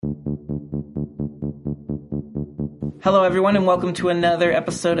Hello everyone and welcome to another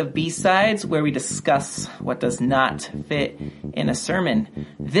episode of B-Sides where we discuss what does not fit in a sermon.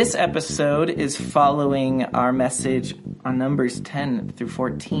 This episode is following our message on Numbers 10 through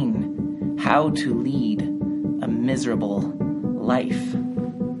 14, how to lead a miserable life.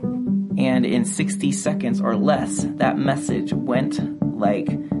 And in 60 seconds or less, that message went like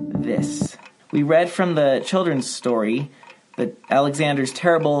this. We read from the children's story, Alexander's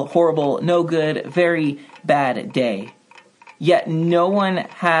terrible, horrible, no good, very bad day. Yet no one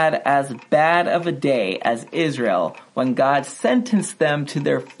had as bad of a day as Israel when God sentenced them to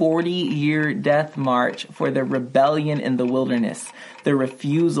their 40-year death march for their rebellion in the wilderness, their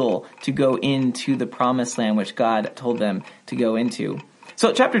refusal to go into the promised land which God told them to go into.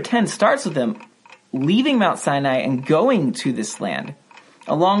 So chapter 10 starts with them leaving Mount Sinai and going to this land.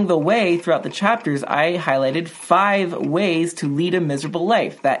 Along the way, throughout the chapters, I highlighted 5 ways to lead a miserable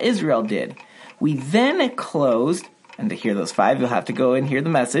life that Israel did. We then closed, and to hear those 5, you'll have to go and hear the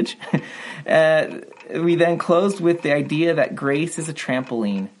message. We then closed with the idea that grace is a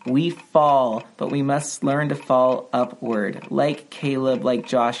trampoline. We fall, but we must learn to fall upward. Like Caleb, like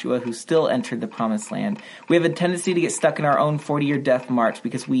Joshua, who still entered the promised land. We have a tendency to get stuck in our own 40-year death march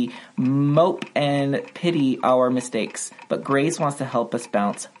because we mope and pity our mistakes. But grace wants to help us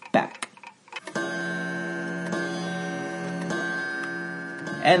bounce back.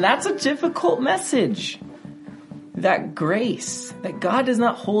 And that's a difficult message. That grace, that God does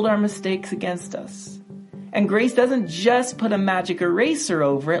not hold our mistakes against us. And grace doesn't just put a magic eraser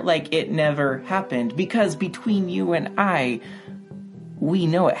over it like it never happened. Because between you and I, we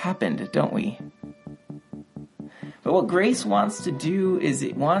know it happened, don't we? But what grace wants to do is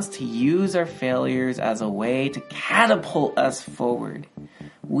it wants to use our failures as a way to catapult us forward.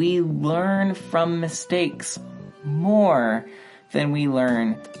 We learn from mistakes more than we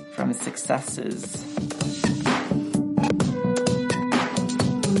learn from successes.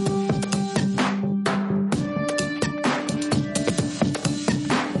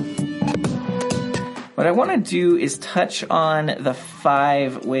 What I want to do is touch on the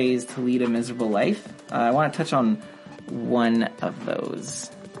 5 ways to lead a miserable life. I want to touch on one of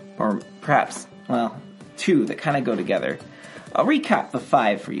those, or perhaps, 2 that kind of go together. I'll recap the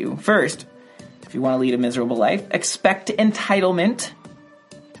 5 for you. First, if you want to lead a miserable life, expect entitlement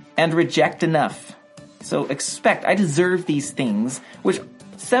and reject enough. So expect, I deserve these things, which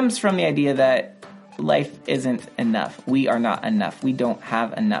stems from the idea that life isn't enough. We are not enough. We don't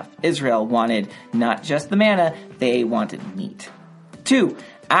have enough. Israel wanted not just the manna, they wanted meat. 2,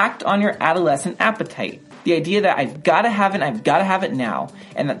 act on your adolescent appetite. The idea that I've got to have it, and I've got to have it now,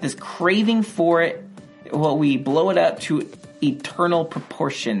 and that this craving for it, we blow it up to eternal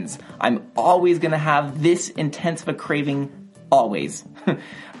proportions. I'm always going to have this intense of a craving, always.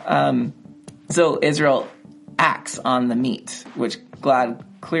 So Israel acts on the meat, which God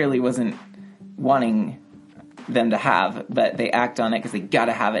clearly wasn't wanting them to have, but they act on it because they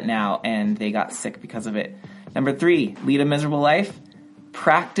gotta have it now, and they got sick because of it. Number 3, lead a miserable life.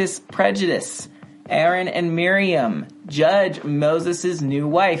 Practice prejudice. Aaron and Miriam judge Moses' new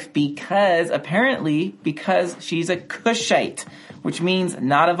wife because she's a Cushite, which means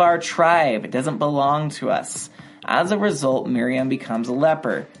not of our tribe. It doesn't belong to us. As a result, Miriam becomes a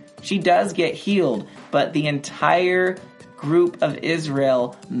leper. She does get healed, but the entire group of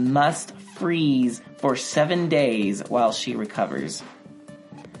Israel must freeze for 7 days while she recovers.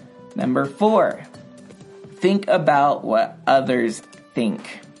 Number 4, think about what others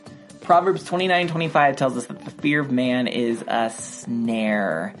think. Proverbs 29:25 tells us that the fear of man is a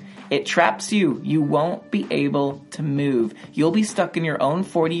snare. It traps you. You won't be able to move. You'll be stuck in your own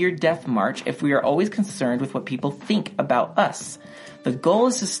 40-year death march if we are always concerned with what people think about us. The goal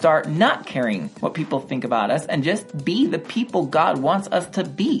is to start not caring what people think about us and just be the people God wants us to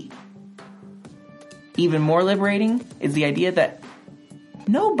be. Even more liberating is the idea that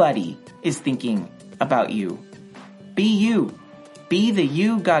nobody is thinking about you. Be you. Be the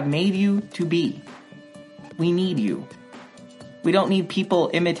you God made you to be. We need you. We don't need people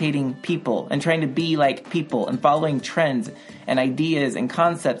imitating people and trying to be like people and following trends and ideas and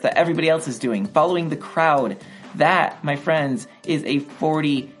concepts that everybody else is doing, following the crowd. That, my friends, is a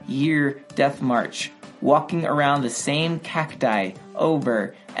 40-year death march, walking around the same cacti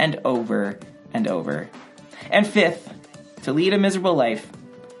over and over and over. And 5th, to lead a miserable life,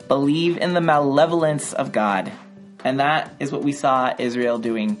 believe in the malevolence of God. And that is what we saw Israel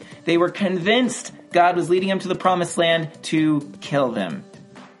doing. They were convinced God was leading them to the promised land to kill them.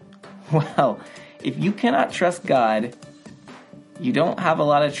 Well, if you cannot trust God, you don't have a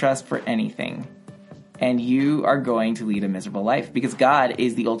lot of trust for anything. and you are going to lead a miserable life, because God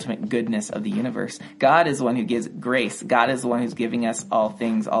is the ultimate goodness of the universe. God is the one who gives grace. God is the one who's giving us all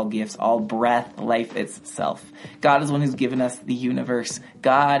things, all gifts, all breath, life itself. God is the one who's given us the universe.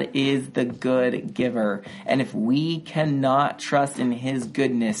 God is the good giver. And if we cannot trust in his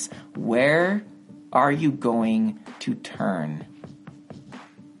goodness, where are you going to turn?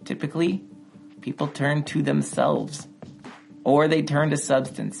 Typically, people turn to themselves, or they turn to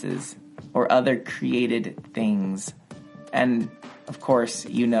substances or other created things. And of course,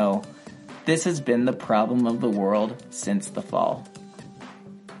 this has been the problem of the world since the fall.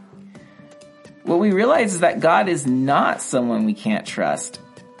 What we realize is that God is not someone we can't trust.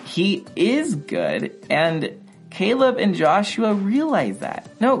 He is good, and Caleb and Joshua realize that.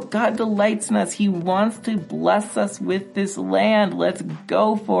 No, God delights in us. He wants to bless us with this land. Let's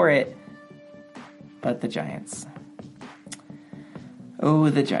go for it. But the giants. Oh,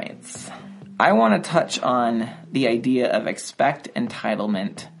 the giants. I want to touch on the idea of expect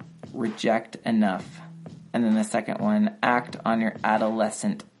entitlement, reject enough. And then the second one, act on your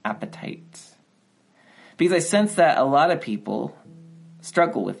adolescent appetites. Because I sense that a lot of people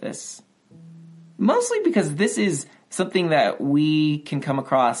struggle with this. Mostly because this is something that we can come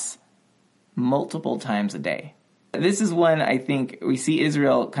across multiple times a day. This is when I think we see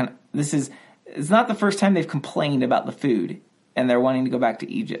Israel it's not the first time they've complained about the food and they're wanting to go back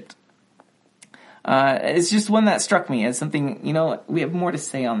to Egypt. It's just one that struck me as something, we have more to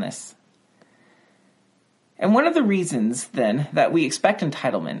say on this. And one of the reasons, then, that we expect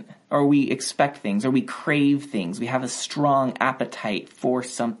entitlement, or we expect things, or we crave things, we have a strong appetite for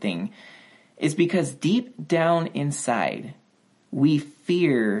something, is because deep down inside, we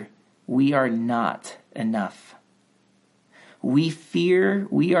fear we are not enough. We fear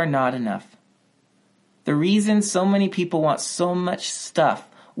we are not enough. The reason so many people want so much stuff,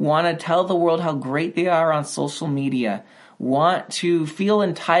 want to tell the world how great they are on social media, want to feel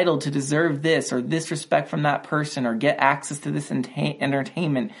entitled to deserve this or this respect from that person or get access to this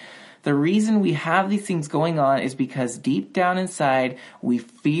entertainment. The reason we have these things going on is because deep down inside, we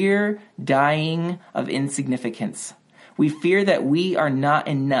fear dying of insignificance. We fear that we are not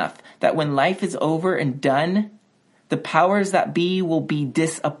enough, that when life is over and done, the powers that be will be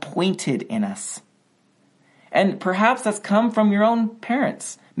disappointed in us. And perhaps that's come from your own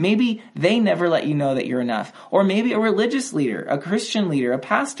parents. Maybe they never let you know that you're enough. Or maybe a religious leader, a Christian leader, a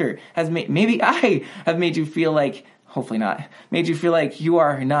pastor maybe I have made you feel like, hopefully not, made you feel like you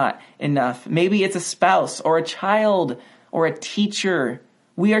are not enough. Maybe it's a spouse or a child or a teacher.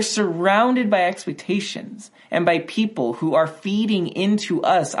 We are surrounded by expectations and by people who are feeding into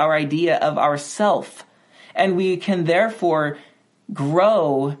us our idea of ourself. And we can therefore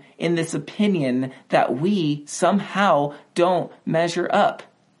grow in this opinion that we somehow don't measure up.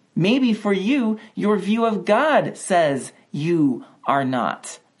 Maybe for you, your view of God says you are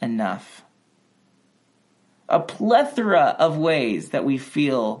not enough. A plethora of ways that we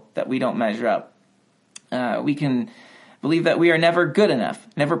feel that we don't measure up. We can believe that we are never good enough,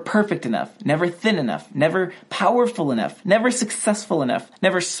 never perfect enough, never thin enough, never powerful enough, never successful enough,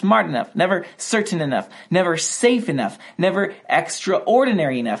 never smart enough, never certain enough, never safe enough, never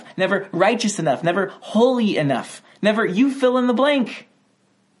extraordinary enough, never righteous enough, never holy enough, never you fill in the blank.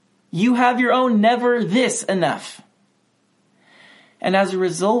 You have your own never this enough. And as a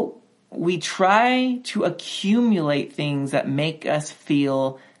result, we try to accumulate things that make us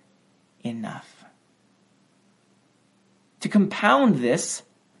feel enough. To compound this,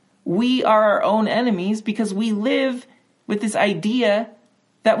 we are our own enemies because we live with this idea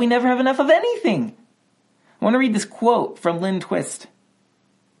that we never have enough of anything. I want to read this quote from Lynn Twist.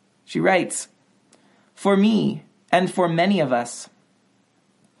 She writes, "For me, and for many of us,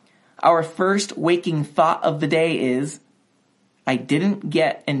 our first waking thought of the day is, I didn't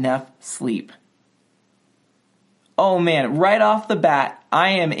get enough sleep." Oh man, right off the bat, I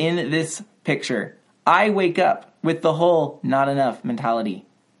am in this picture. I wake up with the whole not enough mentality.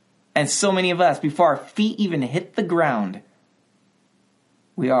 And so many of us, before our feet even hit the ground,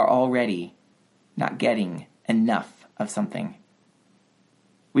 we are already not getting enough of something.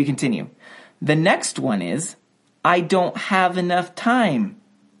 We continue. The next one is, I don't have enough time.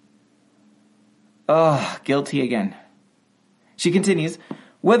 Oh, guilty again. She continues,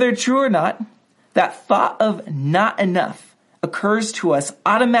 whether true or not, that thought of not enough occurs to us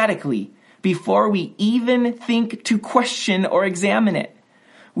automatically before we even think to question or examine it.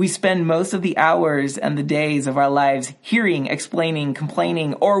 We spend most of the hours and the days of our lives hearing, explaining,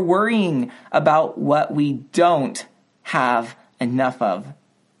 complaining, or worrying about what we don't have enough of.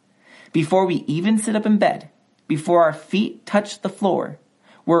 Before we even sit up in bed, before our feet touch the floor,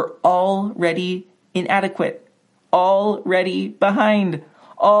 we're already inadequate, already behind,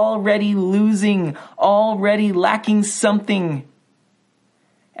 already losing, already lacking something.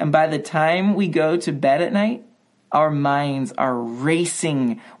 And by the time we go to bed at night, our minds are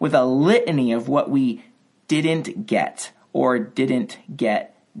racing with a litany of what we didn't get or didn't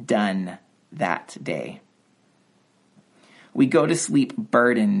get done that day. We go to sleep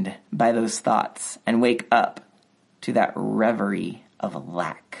burdened by those thoughts and wake up to that reverie of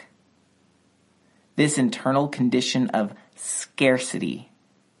lack. This internal condition of scarcity,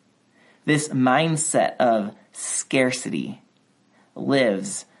 this mindset of scarcity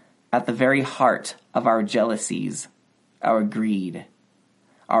lives at the very heart of our jealousies, our greed,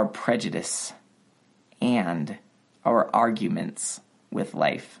 our prejudice, and our arguments with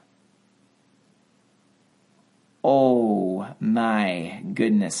life. Oh my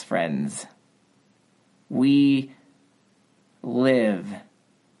goodness, friends. We live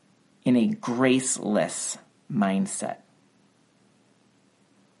in a graceless mindset.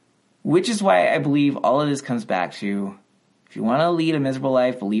 Which is why I believe all of this comes back to, if you want to lead a miserable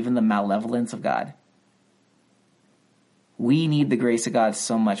life, believe in the malevolence of God. We need the grace of God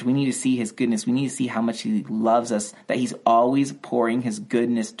so much. We need to see his goodness. We need to see how much he loves us, that he's always pouring his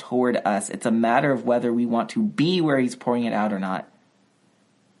goodness toward us. It's a matter of whether we want to be where he's pouring it out or not.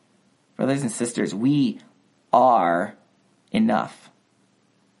 Brothers and sisters, we are enough.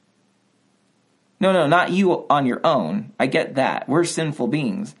 No, not you on your own. I get that. We're sinful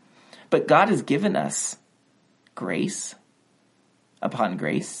beings. But God has given us grace upon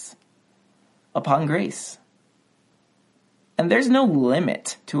grace upon grace. And there's no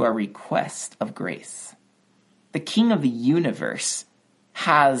limit to our request of grace. The King of the universe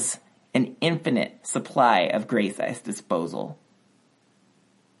has an infinite supply of grace at his disposal.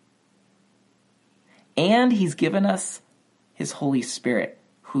 And he's given us his Holy Spirit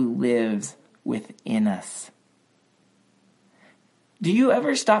who lives within us. Do you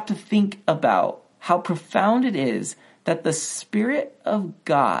ever stop to think about how profound it is that the Spirit of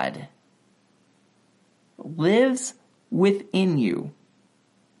God lives within you?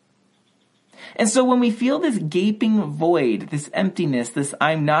 And so when we feel this gaping void, this emptiness, this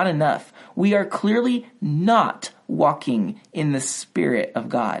I'm not enough, we are clearly not walking in the Spirit of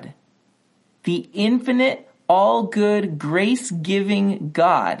God. The infinite, all-good, grace-giving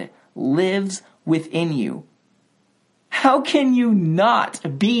God lives within you. How can you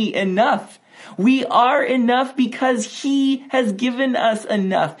not be enough? We are enough because he has given us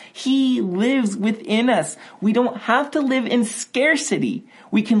enough. He lives within us. We don't have to live in scarcity.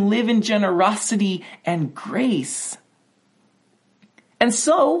 We can live in generosity and grace. And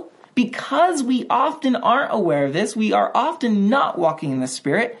so, because we often aren't aware of this, we are often not walking in the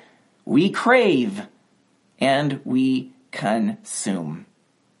Spirit, we crave and we consume.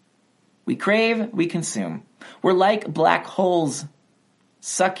 We crave, we consume. We're like black holes,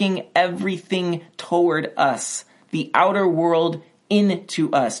 sucking everything toward us, the outer world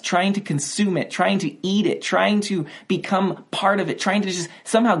into us, trying to consume it, trying to eat it, trying to become part of it, trying to just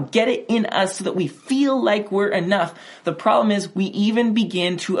somehow get it in us so that we feel like we're enough. The problem is we even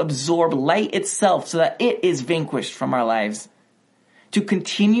begin to absorb light itself so that it is vanquished from our lives. To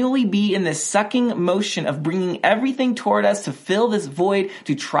continually be in this sucking motion of bringing everything toward us to fill this void,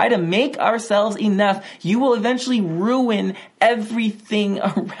 to try to make ourselves enough, you will eventually ruin everything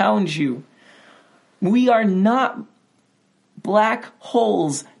around you. We are not black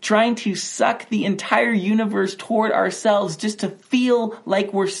holes trying to suck the entire universe toward ourselves just to feel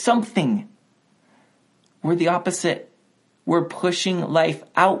like we're something. We're the opposite. We're pushing life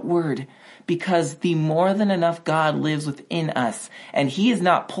outward. Because the more than enough God lives within us, and he is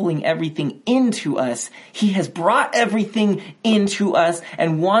not pulling everything into us. He has brought everything into us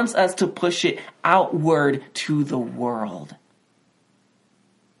and wants us to push it outward to the world.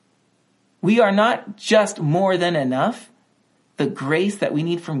 We are not just more than enough. The grace that we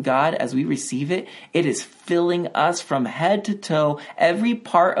need from God as we receive it, it is filling us from head to toe, every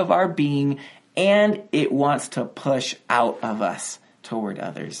part of our being, and it wants to push out of us toward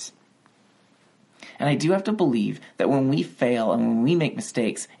others. And I do have to believe that when we fail and when we make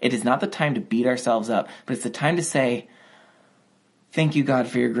mistakes, it is not the time to beat ourselves up, but it's the time to say, thank you, God,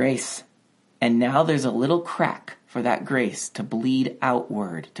 for your grace. And now there's a little crack for that grace to bleed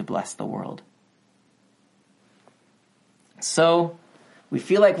outward to bless the world. So we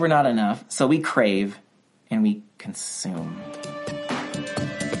feel like we're not enough, so we crave and we consume.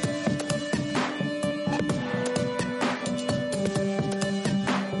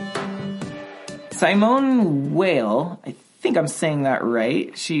 Simone Weil, I think I'm saying that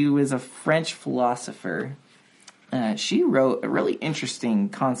right. She was a French philosopher. she wrote a really interesting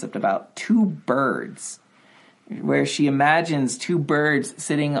concept about two birds, where she imagines two birds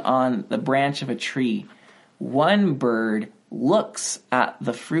sitting on the branch of a tree. One bird looks at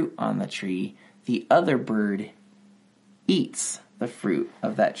the fruit on the tree. The other bird eats the fruit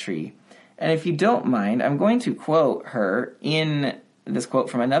of that tree. And if you don't mind, I'm going to quote her in this quote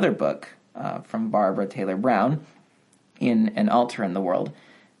from another book from Barbara Taylor Brown in An Altar in the World.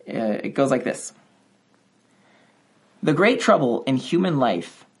 It goes like this. The great trouble in human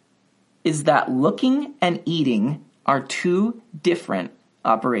life is that looking and eating are two different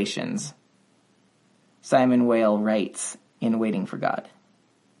operations. Simon Weil writes in Waiting for God.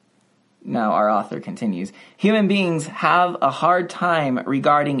 Now our author continues, human beings have a hard time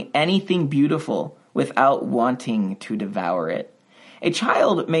regarding anything beautiful without wanting to devour it. A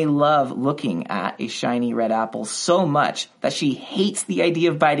child may love looking at a shiny red apple so much that she hates the idea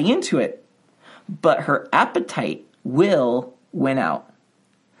of biting into it, but her appetite will win out.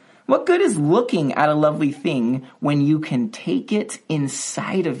 What good is looking at a lovely thing when you can take it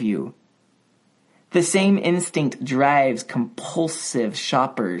inside of you? The same instinct drives compulsive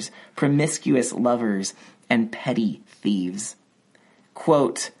shoppers, promiscuous lovers, and petty thieves.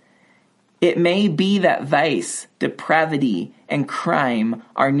 Quote, it may be that vice, depravity, and crime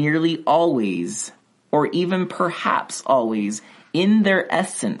are nearly always, or even perhaps always, in their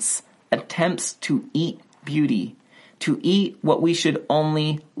essence, attempts to eat beauty, to eat what we should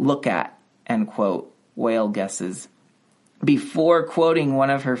only look at, end quote, Weil guesses. Before quoting one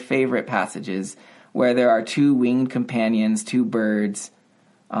of her favorite passages, where there are two winged companions, two birds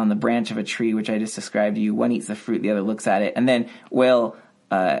on the branch of a tree, which I just described to you. One eats the fruit, the other looks at it. And then Weil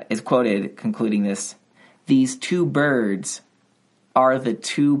is quoted concluding this, these two birds are the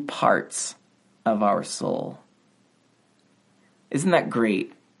two parts of our soul. Isn't that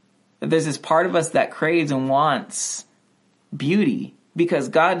great? There's this part of us that craves and wants beauty because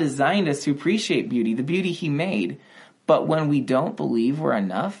God designed us to appreciate beauty, the beauty he made. But when we don't believe we're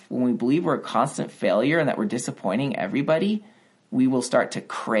enough, when we believe we're a constant failure and that we're disappointing everybody, we will start to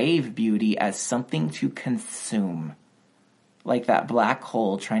crave beauty as something to consume, like that black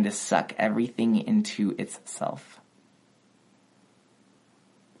hole trying to suck everything into itself.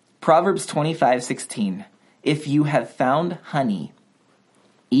 Proverbs 25:16. If you have found honey,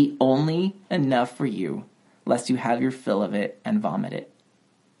 eat only enough for you, lest you have your fill of it and vomit it.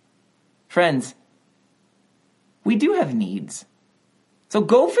 Friends, we do have needs. So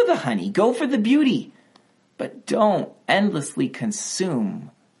go for the honey, go for the beauty, but don't endlessly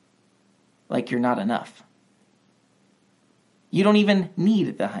consume like you're not enough. You don't even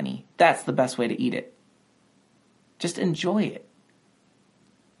need the honey. That's the best way to eat it. Just enjoy it.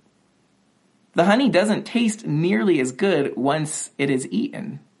 The honey doesn't taste nearly as good once it is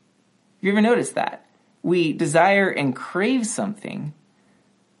eaten. Have you ever noticed that? We desire and crave something,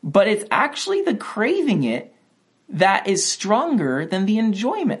 but it's actually the craving it that is stronger than the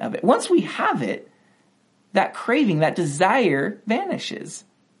enjoyment of it. Once we have it, that craving, that desire vanishes.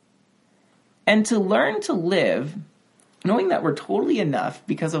 And to learn to live, knowing that we're totally enough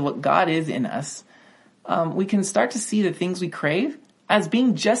because of what God is in us, we can start to see the things we crave as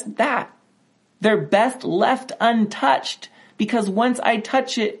being just that. They're best left untouched because once I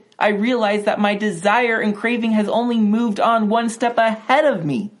touch it, I realize that my desire and craving has only moved on one step ahead of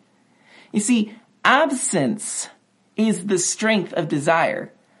me. You see, absence is the strength of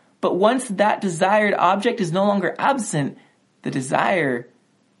desire. But once that desired object is no longer absent, the desire,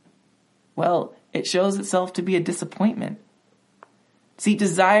 well, it shows itself to be a disappointment. See,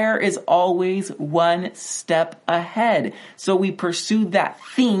 desire is always one step ahead. So we pursue that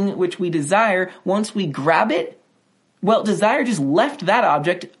thing which we desire. Once we grab it, well, desire just left that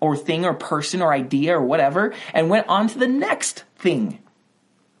object or thing or person or idea or whatever and went on to the next thing.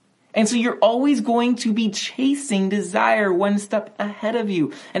 And so you're always going to be chasing desire one step ahead of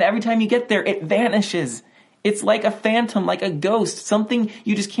you. And every time you get there, it vanishes. It's like a phantom, like a ghost, something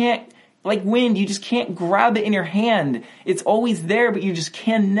you just can't, like wind, you just can't grab it in your hand. It's always there, but you just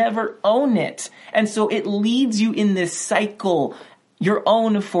can never own it. And so it leads you in this cycle, your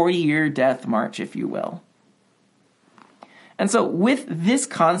own 40-year death march, if you will. And so with this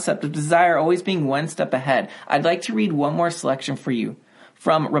concept of desire always being one step ahead, I'd like to read one more selection for you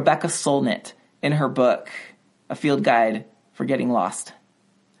from Rebecca Solnit in her book, A Field Guide for Getting Lost.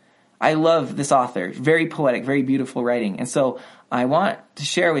 I love this author, very poetic, very beautiful writing. And so I want to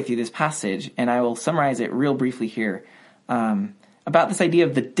share with you this passage, and I will summarize it real briefly here, about this idea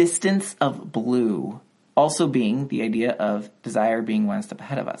of the distance of blue, also being the idea of desire being one step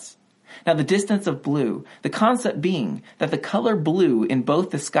ahead of us. Now, the distance of blue, the concept being that the color blue in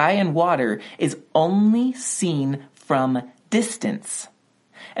both the sky and water is only seen from distance.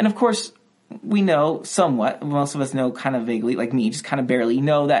 And of course, we know somewhat, most of us know kind of vaguely, like me, just kind of barely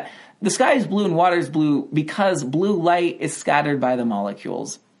know that the sky is blue and water is blue because blue light is scattered by the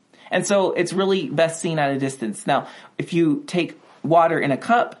molecules. And so it's really best seen at a distance. Now, if you take water in a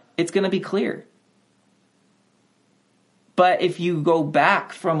cup, it's going to be clear. But if you go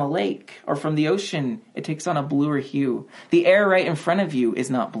back from a lake or from the ocean, it takes on a bluer hue. The air right in front of you is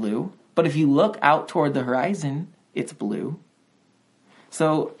not blue, but if you look out toward the horizon, it's blue.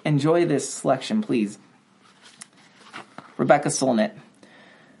 So enjoy this selection, please. Rebecca Solnit.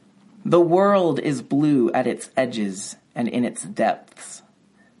 The world is blue at its edges and in its depths.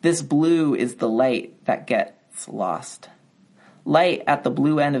 This blue is the light that gets lost. Light at the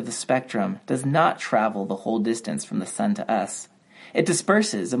blue end of the spectrum does not travel the whole distance from the sun to us. It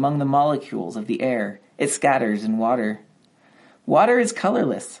disperses among the molecules of the air. It scatters in water. Water is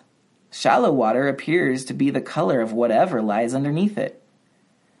colorless. Shallow water appears to be the color of whatever lies underneath it.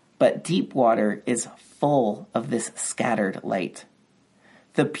 But deep water is full of this scattered light.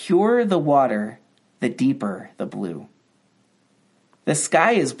 The purer the water, the deeper the blue. The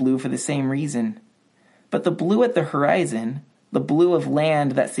sky is blue for the same reason. But the blue at the horizon, the blue of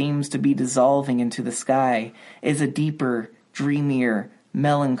land that seems to be dissolving into the sky, is a deeper, dreamier,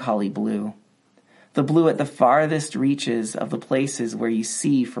 melancholy blue. The blue at the farthest reaches of the places where you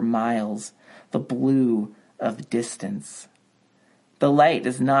see for miles, the blue of distance. The light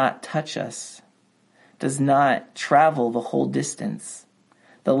does not touch us, does not travel the whole distance.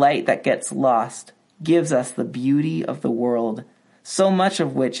 The light that gets lost gives us the beauty of the world, so much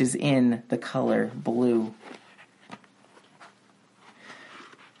of which is in the color blue.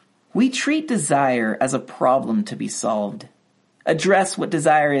 We treat desire as a problem to be solved. Address what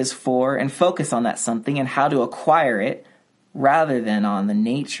desire is for and focus on that something and how to acquire it rather than on the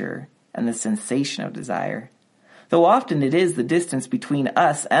nature and the sensation of desire. Though often it is the distance between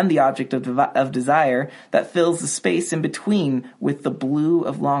us and the object of desire that fills the space in between with the blue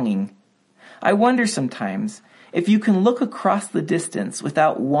of longing. I wonder sometimes if you can look across the distance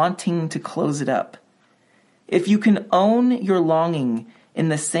without wanting to close it up. If you can own your longing in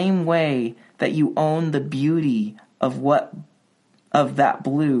the same way that you own the beauty of that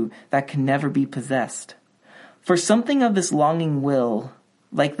blue that can never be possessed. For something of this longing will,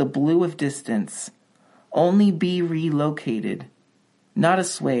 like the blue of distance, only be relocated, not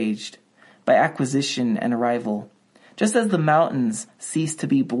assuaged, by acquisition and arrival, just as the mountains cease to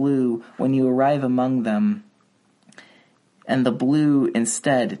be blue when you arrive among them, and the blue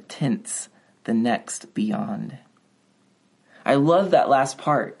instead tints the next beyond. I love that last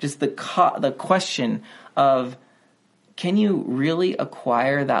part, just the question of, can you really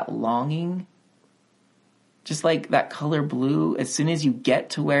acquire that longing? Just like that color blue, as soon as you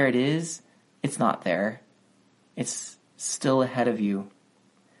get to where it is, it's not there. It's still ahead of you.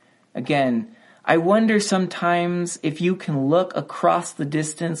 Again, I wonder sometimes if you can look across the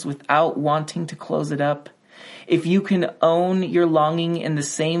distance without wanting to close it up. If you can own your longing in the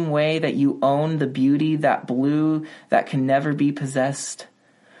same way that you own the beauty, that blue that can never be possessed.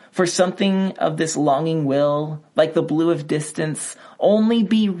 For something of this longing will, like the blue of distance, only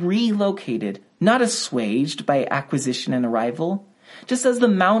be relocated, not assuaged by acquisition and arrival. Just as the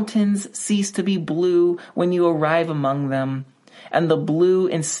mountains cease to be blue when you arrive among them, and the blue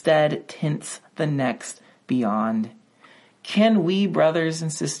instead tints the next beyond. Can we, brothers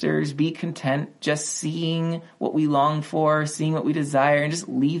and sisters, be content just seeing what we long for, seeing what we desire, and just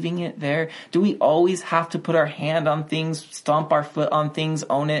leaving it there? Do we always have to put our hand on things, stomp our foot on things,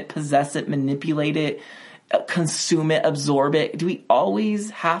 own it, possess it, manipulate it, consume it, absorb it? Do we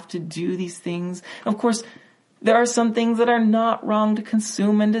always have to do these things? And of course, there are some things that are not wrong to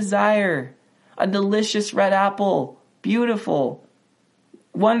consume and desire. A delicious red apple, beautiful,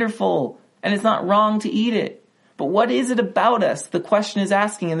 wonderful, and it's not wrong to eat it. But what is it about us? The question is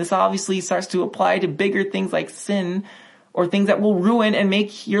asking, and this obviously starts to apply to bigger things like sin or things that will ruin and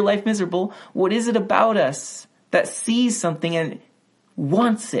make your life miserable. What is it about us that sees something and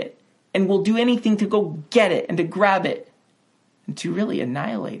wants it and will do anything to go get it and to grab it and to really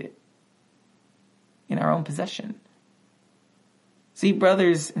annihilate it in our own possession? See,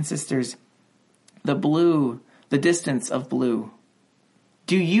 brothers and sisters, the blue, the distance of blue.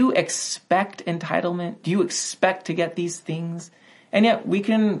 Do you expect entitlement? Do you expect to get these things? And yet we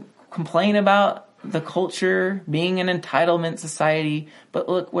can complain about the culture being an entitlement society, but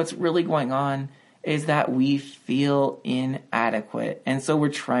look, what's really going on is that we feel inadequate. And so we're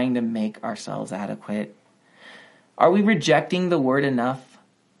trying to make ourselves adequate. Are we rejecting the word enough?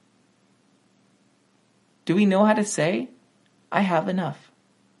 Do we know how to say, I have enough?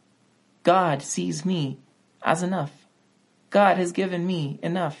 God sees me as enough. God has given me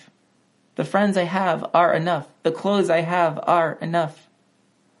enough. The friends I have are enough. The clothes I have are enough.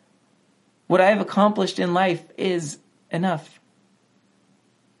 What I have accomplished in life is enough.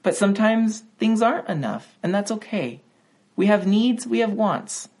 But sometimes things aren't enough, and that's okay. We have needs, we have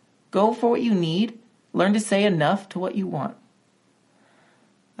wants. Go for what you need. Learn to say enough to what you want.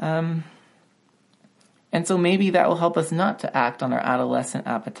 And so maybe that will help us not to act on our adolescent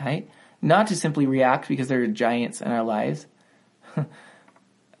appetite, not to simply react because there are giants in our lives,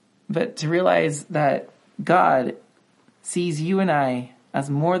 but to realize that God sees you and I as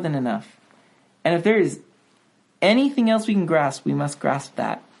more than enough. And if there is anything else we can grasp, we must grasp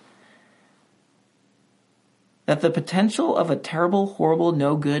that. That the potential of a terrible, horrible,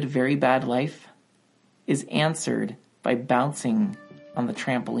 no good, very bad life is answered by bouncing on the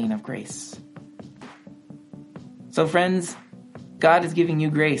trampoline of grace. So friends, God is giving you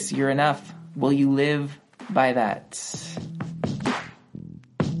grace. You're enough. Will you live by that?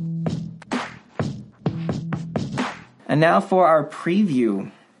 And now for our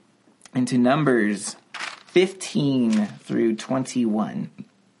preview into Numbers 15 through 21.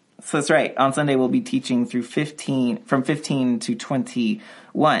 So that's right. On Sunday, we'll be teaching from 15 to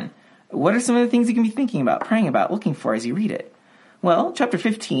 21. What are some of the things you can be thinking about, praying about, looking for as you read it? Well, chapter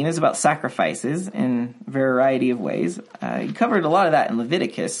 15 is about sacrifices in a variety of ways. You covered a lot of that in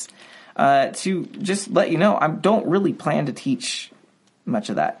Leviticus. To just let you know, I don't really plan to teach much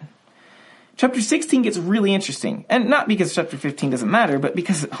of that. Chapter 16 gets really interesting. And not because chapter 15 doesn't matter, but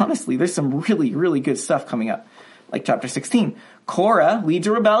because, honestly, there's some really, really good stuff coming up. Like chapter 16. Korah leads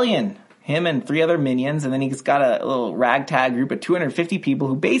a rebellion. Him and 3 other minions, and then he's got a little ragtag group of 250 people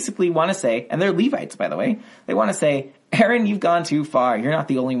who basically want to say, and they're Levites, by the way, they want to say, Aaron, you've gone too far. You're not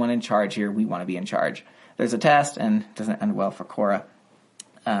the only one in charge here. We want to be in charge. There's a test, and it doesn't end well for Korah.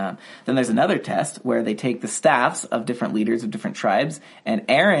 Then there's another test where they take the staffs of different leaders of different tribes, and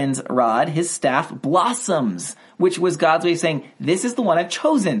Aaron's rod, his staff, blossoms, which was God's way of saying, this is the one I've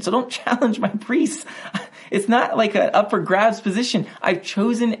chosen, so don't challenge my priests. It's not like an up for grabs position. I've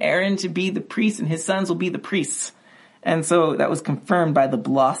chosen Aaron to be the priest, and his sons will be the priests. And so that was confirmed by the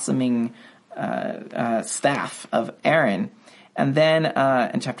blossoming staff of Aaron. And then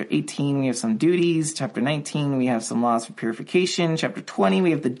in chapter 18, we have some duties. Chapter 19, we have some laws for purification. Chapter 20,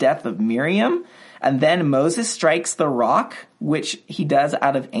 we have the death of Miriam. And then Moses strikes the rock, which he does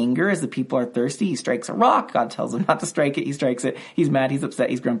out of anger as the people are thirsty. He strikes a rock. God tells him not to strike it. He strikes it. He's mad. He's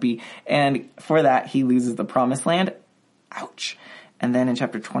upset. He's grumpy. And for that, he loses the promised land. Ouch. And then in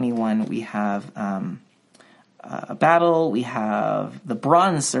chapter 21, we have a battle. We have the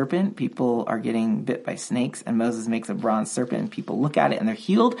bronze serpent. People are getting bit by snakes, and Moses makes a bronze serpent, and people look at it and they're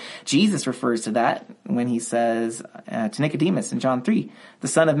healed. Jesus refers to that when he says to Nicodemus in John 3, the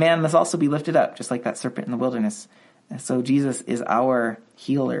Son of Man must also be lifted up, just like that serpent in the wilderness. And so Jesus is our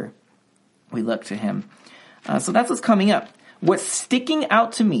healer. We look to him. So that's what's coming up. What's sticking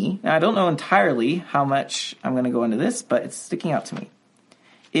out to me, now I don't know entirely how much I'm going to go into this, but it's sticking out to me,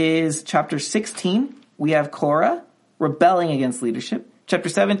 is chapter 16. We have Korah rebelling against leadership. Chapter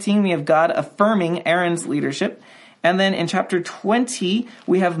 17, we have God affirming Aaron's leadership. And then in chapter 20,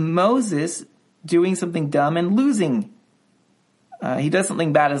 we have Moses doing something dumb and losing. He does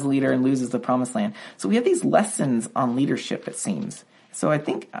something bad as a leader and loses the promised land. So we have these lessons on leadership, it seems. So I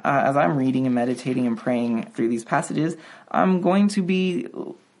think as I'm reading and meditating and praying through these passages, I'm going to be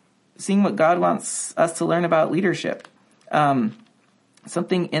seeing what God wants us to learn about leadership.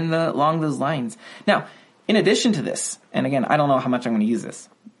 Something along those lines. Now, in addition to this, and again, I don't know how much I'm going to use this,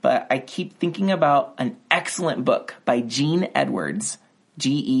 but I keep thinking about an excellent book by Gene Edwards,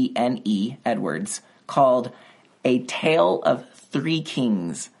 Gene Edwards, called A Tale of Three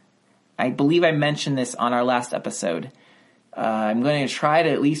Kings. I believe I mentioned this on our last episode. I'm going to try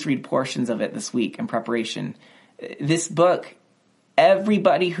to at least read portions of it this week in preparation. This book,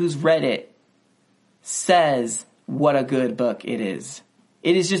 everybody who's read it says what a good book it is.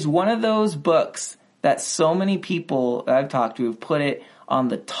 It is just one of those books that so many people that I've talked to have put it on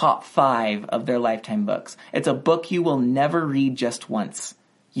the top 5 of their lifetime books. It's a book you will never read just once.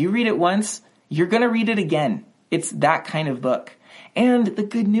 You read it once, you're going to read it again. It's that kind of book. And the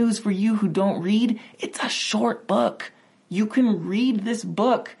good news for you who don't read, it's a short book. You can read this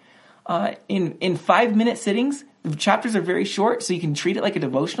book in 5-minute sittings. The chapters are very short, so you can treat it like a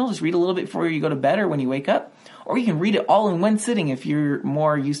devotional. Just read a little bit before you go to bed or when you wake up. Or you can read it all in one sitting if you're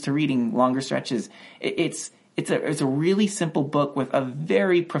more used to reading longer stretches. It's a really simple book with a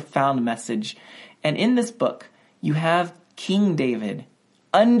very profound message. And in this book, you have King David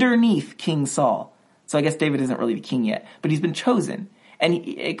underneath King Saul. So I guess David isn't really the king yet, but he's been chosen. And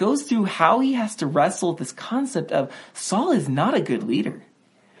it goes through how he has to wrestle with this concept of Saul is not a good leader,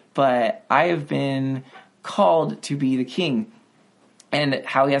 but I have been called to be the king, and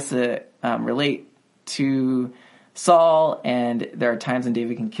how he has to relate to Saul. And there are times when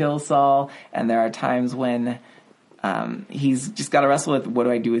David can kill Saul, and there are times when he's just got to wrestle with, what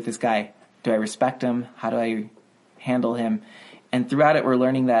do I do with this guy? Do I respect him? How do I handle him? And throughout it, we're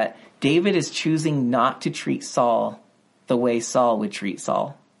learning that David is choosing not to treat Saul the way Saul would treat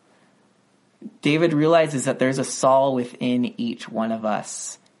Saul. David realizes that there's a Saul within each one of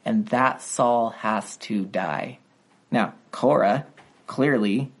us, and that Saul has to die. Now, Korah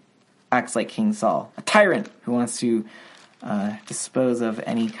clearly acts like King Saul, a tyrant who wants to dispose of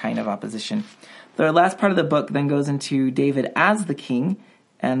any kind of opposition. The last part of the book then goes into David as the king,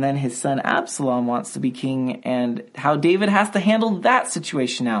 and then his son Absalom wants to be king, and how David has to handle that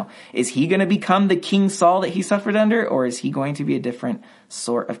situation now. Is he going to become the King Saul that he suffered under, or is he going to be a different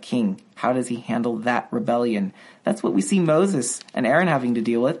sort of king? How does he handle that rebellion? That's what we see Moses and Aaron having to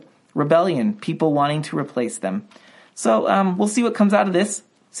deal with. Rebellion, people wanting to replace them. So we'll see what comes out of this,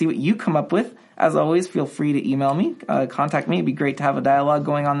 see what you come up with. As always, feel free to email me, contact me. It'd be great to have a dialogue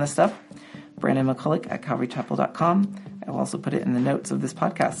going on this stuff. Brandon McCulloch at CalvaryChapel.com. I'll also put it in the notes of this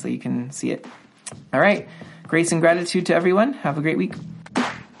podcast so you can see it. All right. Grace and gratitude to everyone. Have a great week.